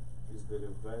is the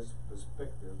reverse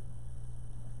perspective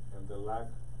and the lack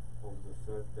of the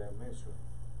third dimension,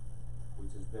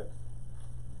 which is depth.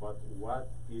 But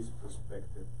what is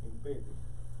perspective in painting?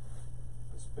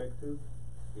 Perspective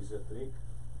is a trick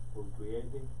for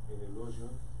creating an illusion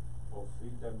of 3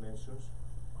 dimensions,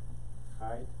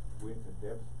 height, width, and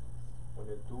depth, on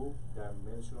a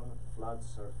 2-dimensional flat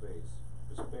surface.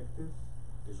 Perspective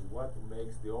is what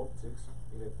makes the objects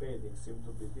in a painting seem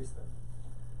to be distant.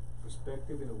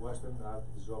 Perspective in Western art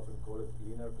is often called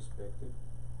linear perspective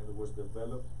and was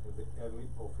developed in the early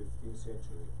 15th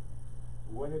century.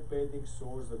 When a painting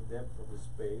shows the depth of the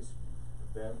space,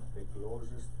 then the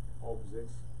closest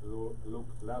objects look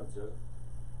larger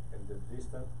and the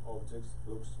distant objects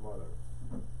look smaller.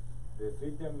 The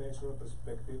 3-dimensional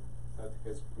perspective that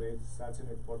has played such an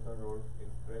important role in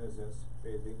Renaissance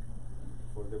painting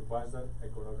for the Byzantine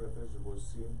iconographers was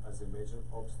seen as a major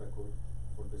obstacle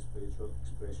for the spiritual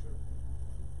expression.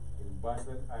 In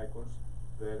Byzantine icons,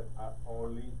 there are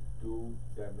only 2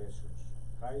 dimensions,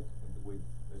 height and width.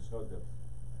 There is no depth.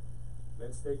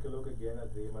 Let's take a look again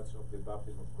at the image of the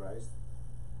baptism of Christ.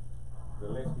 The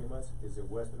left image is a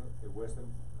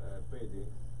Western painting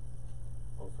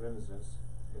of Renaissance,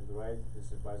 and the right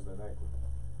is a Byzantine icon.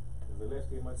 In the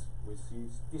left image, we see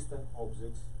distant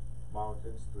objects,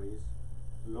 mountains, trees,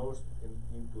 lost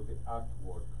into the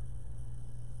artwork.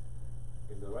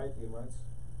 In the right image,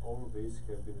 all these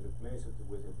have been replaced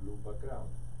with a blue background.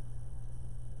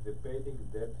 The painting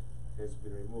depth has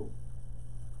been removed.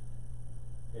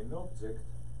 An object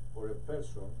or a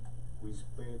person who is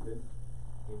painted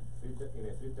in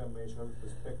a 3-dimensional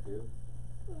perspective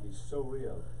is so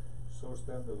real, so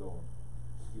standalone.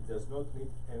 It does not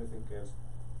need anything else.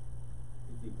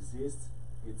 It exists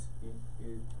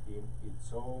in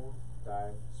its own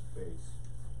time-space.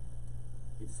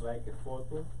 It's like a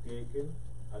photo taken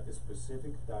at a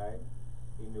specific time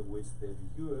in which the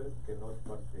viewer cannot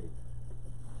partake.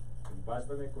 In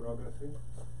Byzantine iconography,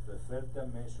 the 3rd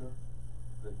dimension,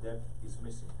 the depth, is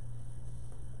missing.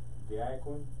 The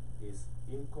icon is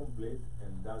incomplete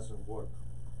and doesn't work.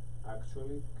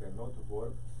 Actually, cannot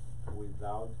work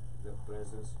without the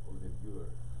presence of the viewer.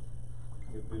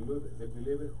 The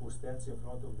believer who stands in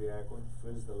front of the icon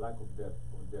feels the lack of depth.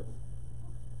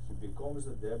 He becomes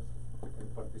the depth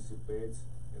and participates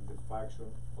in the function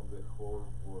of the whole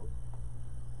work.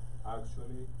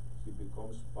 Actually, he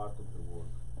becomes part of the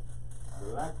work.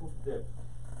 The lack of depth,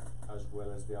 as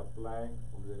well as the applying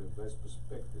of the reverse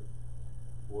perspective,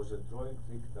 was a drawing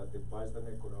trick that the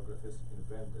Byzantine iconographers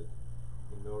invented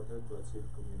in order to achieve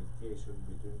communication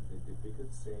between the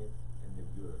depicted saint and the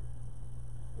viewer.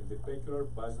 In the peculiar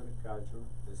Byzantine culture,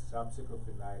 the subject of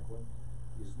an icon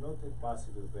is not a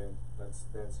passive event that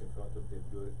stands in front of the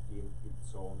viewer in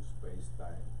its own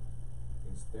space-time.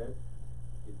 Instead,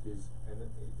 it is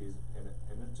an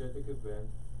energetic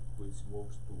event which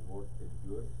moves toward the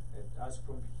viewer and asks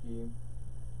from him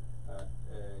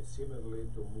similarly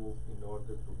to move in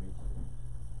order to meet him.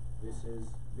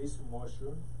 This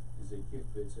motion is a key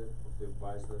feature of the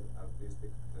Byzantine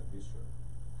artistic tradition.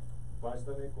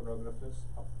 Byzantine iconographers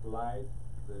applied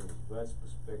the reverse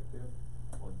perspective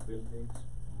on buildings,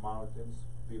 mountains,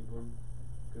 people,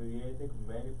 creating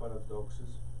many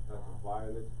paradoxes that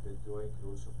violate the drawing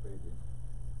rules of painting.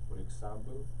 For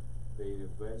example, they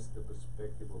reverse the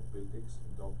perspective of buildings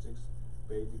and objects,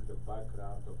 painting the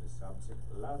background of the subject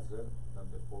larger than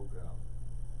the foreground.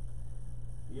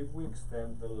 If we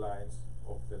extend the lines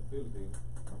of the building,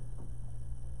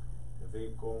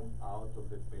 they come out of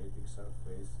the painting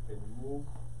surface and move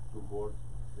toward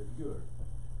the viewer.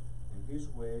 In this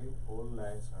way, all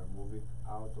lines are moving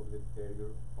out of the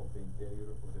interior of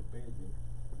the painting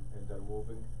and are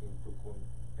moving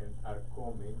are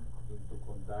coming into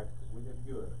contact with the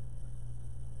viewer.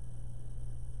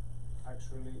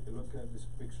 Actually, looking at this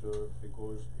picture,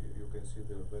 because you can see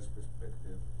the reverse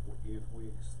perspective, if we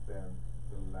extend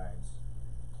the lines,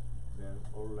 then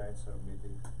all lines are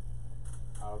meeting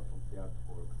out of the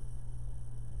artwork,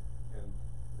 and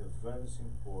the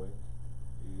vanishing point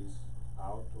is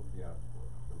out of the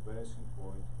artwork. The vanishing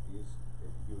point is a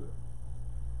viewer.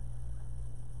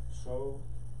 So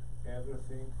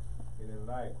everything in an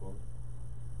icon,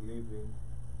 living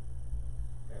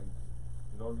and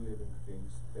non-living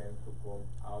things, tend to come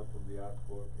out of the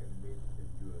artwork and meet the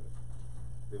viewer.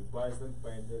 The Byzantine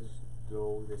painters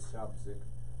draw the subject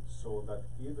so that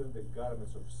even the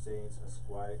garments of saints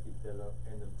acquire eternal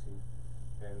energy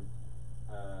and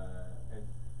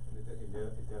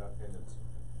eternal energy.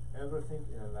 Everything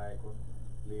in an icon,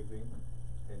 living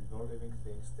and non-living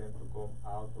things, tend to come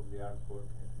out of the artwork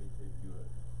and meet the viewer.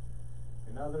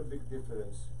 Another big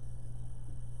difference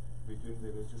between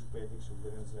the religious paintings of the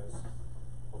Renaissance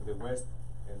of the West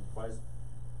and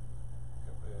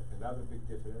another big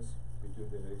difference between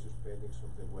the religious paintings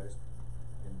of the West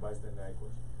and Byzantine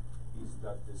icons is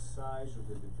that the size of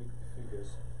the depicted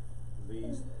figures,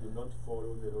 these do not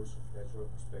follow the rules of natural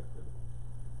perspective.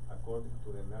 According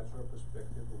to the natural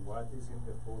perspective, what is in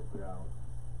the foreground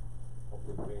of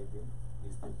the painting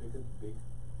is depicted big,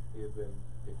 even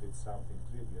if it's something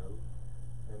trivial,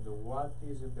 and what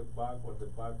is in the back or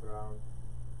the background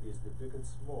is depicted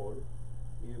small,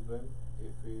 even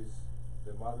if it's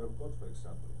the mother of God, for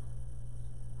example.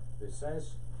 The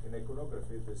size in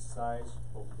iconography, the size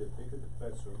of depicted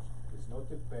persons is not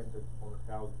dependent on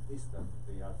how distant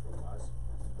they are from us,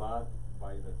 but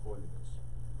by their holiness.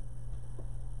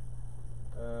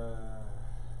 A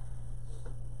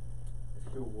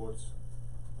few words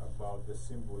about the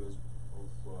symbolism of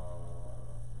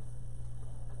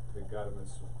the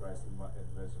garments of Christ and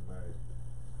Virgin Mary.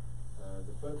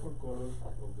 The purple color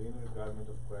of the inner garment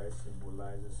of Christ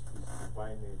symbolizes his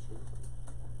divine nature,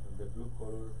 and the blue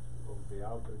color of the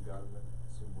outer garment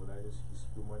symbolizes his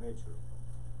human nature.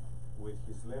 With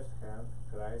his left hand,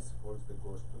 Christ holds the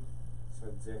gospel,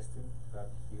 suggesting that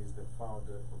he is the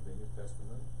founder of the New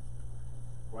Testament.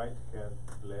 Right hand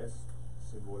blessed,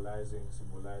 symbolizing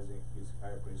his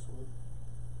high priesthood.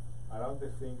 Around the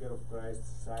finger of Christ,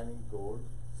 shining gold,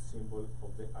 symbol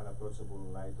of the unapproachable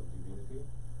light of divinity.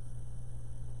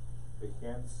 The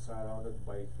hands surrounded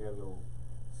by halo,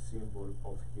 symbol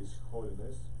of his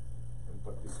holiness and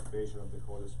participation of the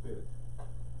Holy Spirit.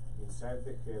 Inside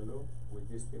the halo, we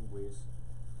distinguish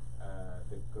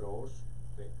the cross,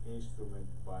 the instrument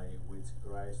by which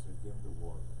Christ redeemed the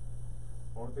world.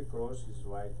 On the cross is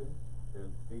written the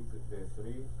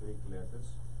three Greek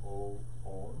letters O,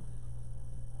 on,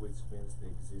 which means the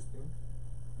existing.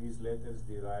 These letters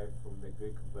derive from the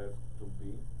Greek verb to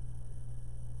be.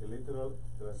 A literal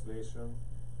translation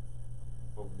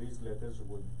of these letters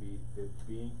would be the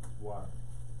being one,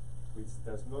 which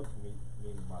does not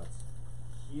mean much.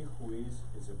 He who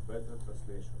is a better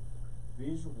translation.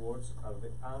 These words are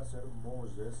the answer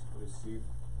Moses received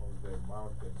on the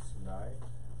mountain Sinai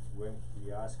when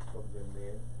he asked of the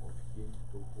name of him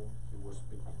to whom he was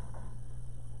speaking.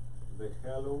 The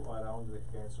halo around the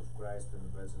hands of Christ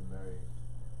and Virgin Mary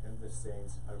and the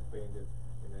saints are painted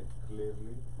in a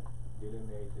clearly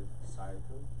delineated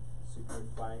cycle,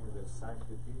 signifying their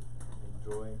sanctity and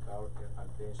drawing our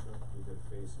attention to their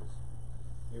faces.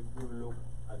 If we look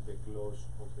at the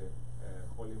clothes of the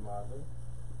Holy Mother,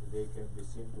 they can be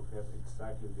seen to have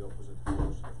exactly the opposite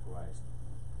colors of Christ.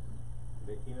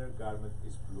 The inner garment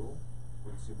is blue,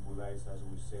 which symbolizes, as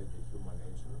we said, the human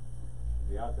nature.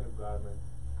 The outer garment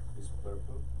is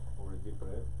purple, or a deep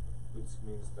red, which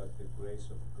means that the grace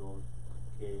of God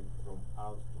came from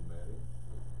out to Mary.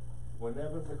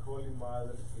 Whenever the Holy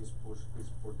Mother is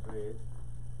portrayed,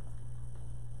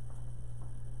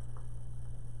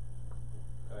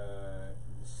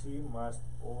 she must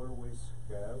always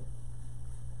have,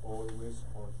 always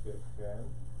on her hand,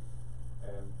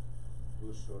 and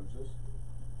two soldiers,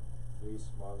 three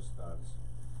small stars.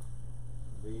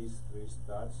 These three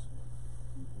stars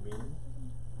mean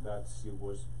that she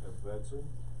was a virgin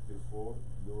before,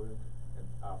 during, and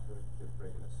after the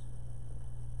pregnancy.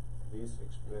 This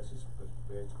expresses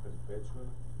perpetual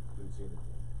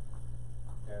virginity.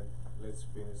 And let's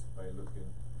finish by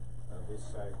looking at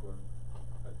this icon.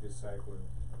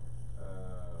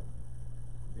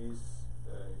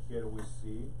 Here we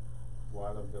see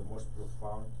one of the most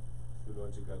profound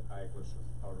theological icons of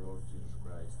our Lord Jesus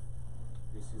Christ.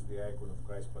 This is the icon of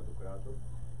Christ Papadopoulos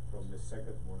from the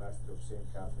second monastery of St.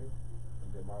 Catherine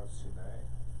on the Mount Sinai.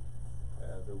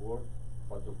 The word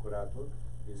Papadopoulos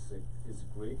is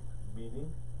Greek,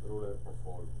 meaning ruler of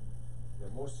all. The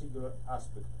most singular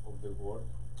aspect of the word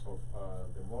of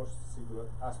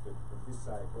this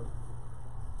icon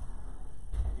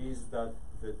is that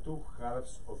the two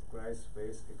halves of Christ's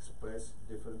face express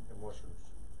different emotions.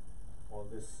 On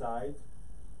the side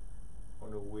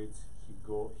on which he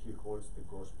holds the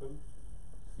gospel,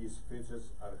 his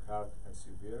features are hard and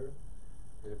severe,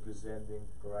 representing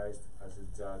Christ as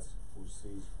a judge who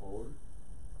sees all,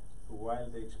 while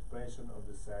the expression on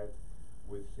the side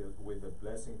with the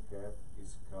blessing hand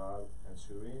is calm and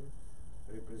serene,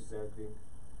 representing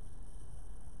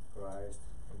Christ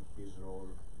in his role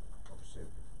of Savior.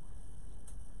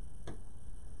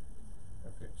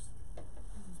 Affixed.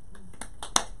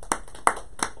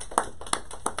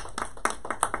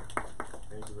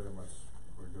 Thank you very much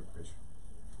for your patience.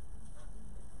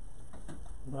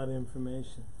 A lot of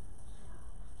information.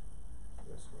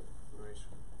 Yes, for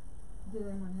information. Did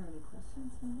anyone have any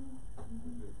questions?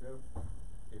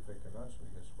 If I can answer,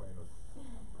 yes, why not?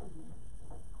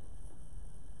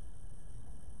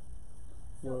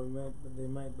 Well, they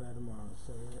might by tomorrow,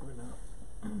 so you never know.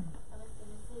 I was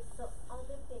going to say, so all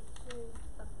the pictures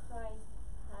of Christ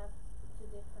have two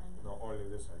different. No, only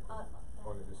this icon.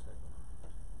 Only this icon.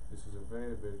 This is a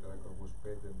very big icon, was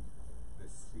painted in the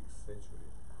 6th century,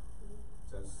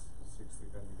 just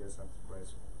 600 years after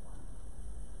Christ.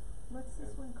 What's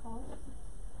this one called?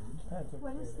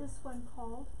 What is this one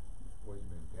called? What do you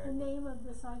mean? The name of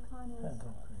this icon is?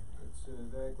 It's the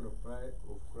icon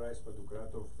of Christ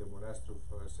Pantocrator of the monastery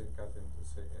of St. Catherine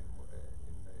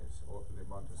off the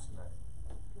mountain Sinai.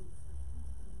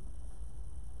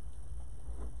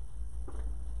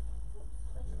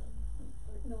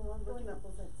 No, I'm looking up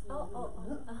what's that.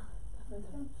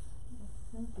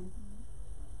 Thank you.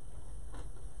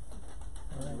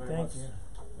 All right, Very thank much. you.